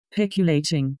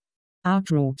peculating,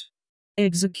 outwrought,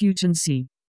 executancy,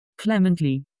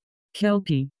 clemently,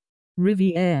 kelpie,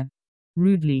 riviere,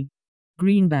 rudely,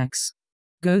 greenbacks,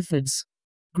 gothards,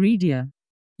 greedier,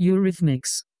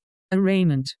 eurythmics,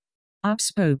 arrayment,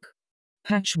 upspoke,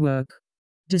 patchwork,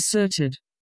 deserted,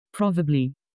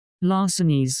 probably,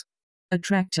 larcenies,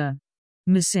 attractor,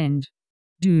 miscend,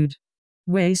 dude,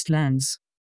 wastelands,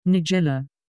 nigella,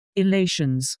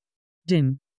 elations,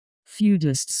 dim,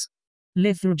 feudists,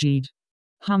 lethargied,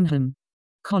 hum,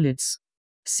 collets,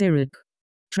 seric,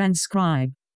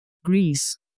 transcribe,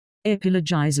 Greece,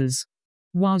 epilogizers,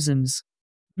 wasms,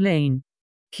 blaine,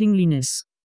 kingliness,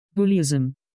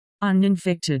 bullyism,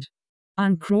 uninfected,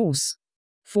 uncross,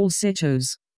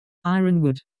 falsettos,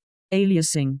 ironwood,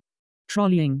 aliasing,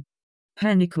 trolleying,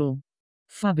 panicle,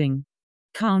 fubbing,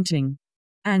 counting,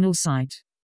 analcite,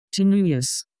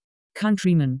 tenuous,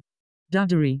 countryman,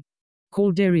 duddery,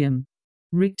 caldarium,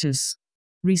 rictus,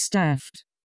 restaffed,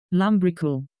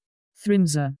 lumbrical,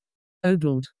 thrimser,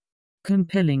 ogled,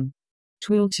 compelling,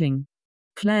 twilting,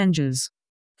 clanges,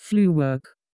 fluework,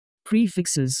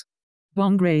 prefixes,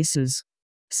 bongraces,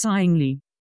 sighingly,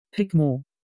 pickmore,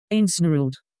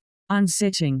 ensnarled,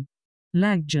 unsetting,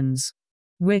 laggens,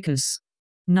 wecus,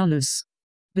 nullus,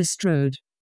 bestrode,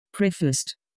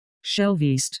 prefaced,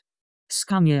 shelvist,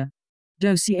 scummier,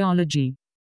 doceology,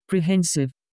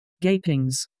 prehensive,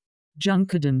 gapings,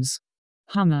 junkadums,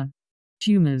 hummer,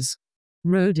 tumors,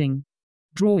 roding,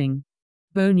 drawing,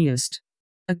 boniest,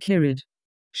 acherid,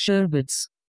 sherbets,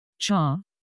 char,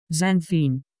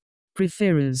 xanthine,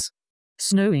 preferers,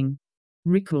 snowing,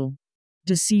 rickle,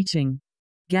 deceiving,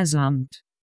 gazumped,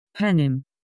 panim,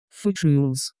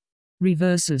 footrules,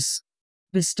 reversus,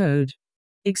 bestowed,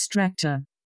 extractor,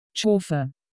 chauffeur,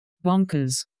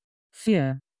 bonkers,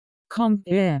 fear,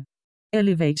 compere,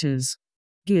 elevators,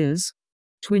 gears,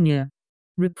 twinier,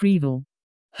 reprieval,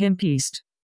 hempeast,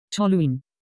 toluene,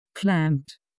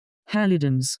 clamped,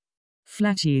 halidums,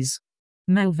 flatties,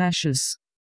 malvacious,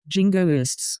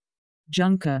 jingoists,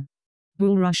 junker,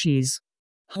 bulrushes,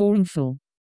 hornful,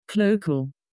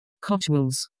 cloacal,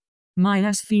 cotwills,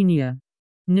 myasthenia,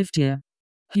 niftier,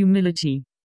 humility,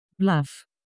 bluff,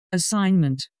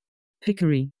 assignment,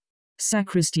 pickery,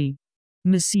 sacristy,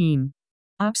 misseem,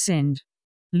 upsend,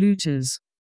 looters,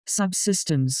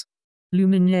 subsystems,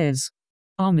 luminaires,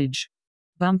 homage,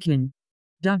 bumpkin,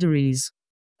 dudderies,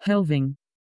 helving,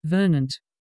 vernant,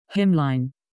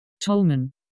 hemline,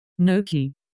 tolman,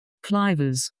 noki,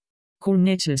 clivers,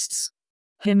 cornetists,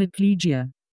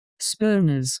 hemiplegia,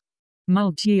 spurners,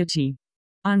 multiety,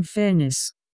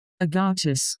 unfairness,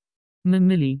 agatus,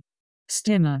 mamili,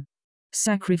 stemmer,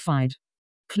 sacrified,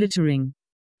 clittering,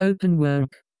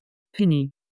 openwork,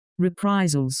 pinny,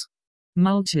 reprisals,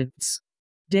 multipts,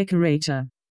 decorator,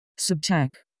 subtac,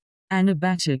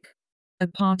 anabatic,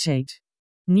 apartheid,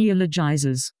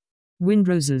 neologizers,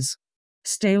 windroses,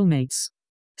 stalemates,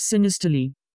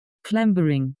 sinisterly,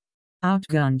 clambering,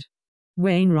 outgunned,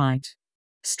 Wainwright,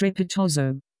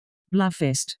 strepitozo,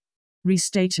 bluffest,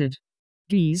 restated,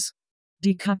 geese,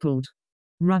 decoupled,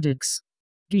 ruddocks,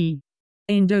 gee,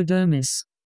 endodermis,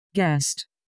 gassed,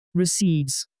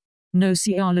 recedes,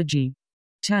 nociology,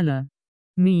 teller,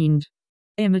 meaned,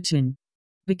 emitin,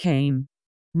 became,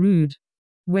 rude,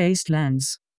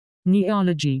 wastelands,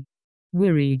 neology,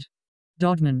 wearied,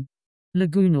 dodman,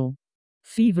 lagoonal,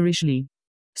 feverishly,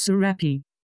 serapi,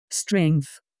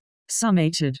 strength,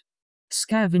 summated,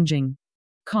 scavenging,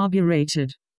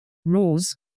 carbureted,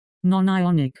 roars,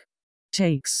 non-ionic,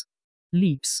 takes,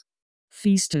 leaps,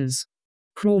 feasters,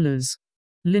 crawlers,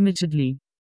 limitedly,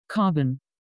 carbon,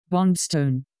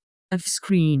 bondstone,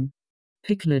 off-screen,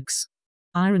 picklets,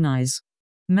 ironize,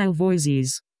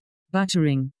 malvoises,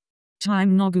 buttering,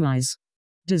 time noguize,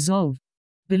 dissolve,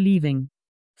 believing,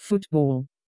 football,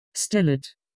 stellate,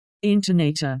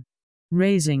 intonator,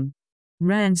 raising,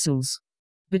 ransels,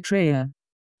 betrayer,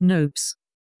 nopes,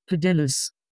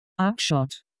 pedellus,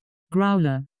 upshot,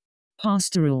 growler,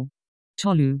 pastoral,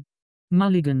 tolu,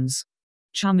 mulligans,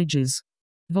 chummages,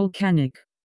 volcanic,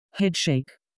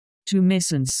 headshake,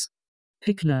 tumescence,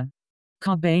 pickler,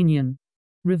 carbanian,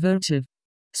 revertive,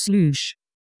 sloosh,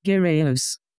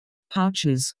 gereos,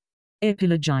 pouches,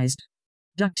 epilogized,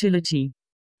 ductility,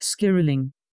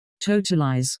 skirling,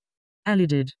 totalize,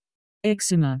 alidid,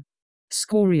 eczema,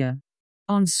 scoria,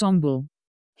 ensemble,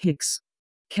 hicks,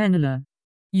 cannula,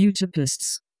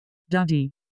 utopists,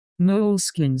 duddy,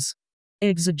 moleskins,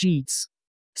 exegetes,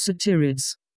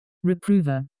 satirids,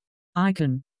 reprover,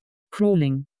 icon,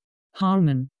 crawling,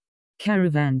 harmon,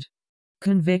 caravanned,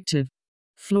 convective,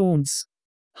 flaunts,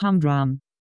 humdrum,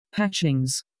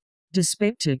 patchings,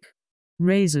 dyspeptic,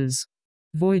 razors,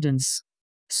 voidance,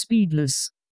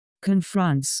 speedless,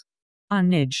 confronts,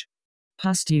 unedge,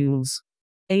 pustules,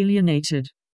 alienated,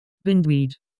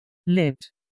 bindweed,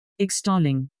 leapt,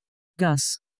 extolling,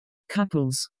 gus,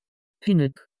 couples,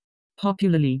 pinnock,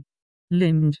 popularly,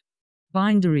 limbed,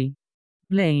 bindery,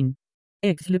 blane,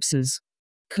 eclipses,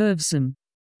 curvesome,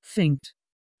 finked,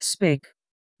 spec,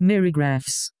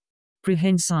 merigraphs,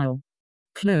 prehensile,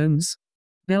 clomes,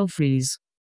 belfries,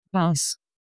 bus,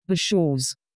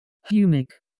 bashaws, humic,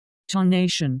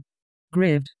 tarnation,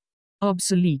 greved,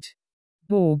 obsolete,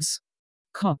 borgs,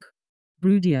 cock,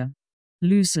 brudia,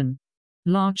 lucen,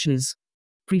 larches,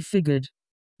 prefigured,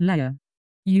 layer,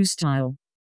 eustyle,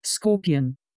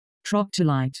 scorpion,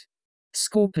 troctolite,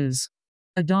 scorpers,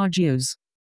 adagios,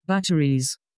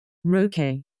 batteries,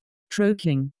 roque,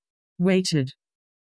 troking, weighted,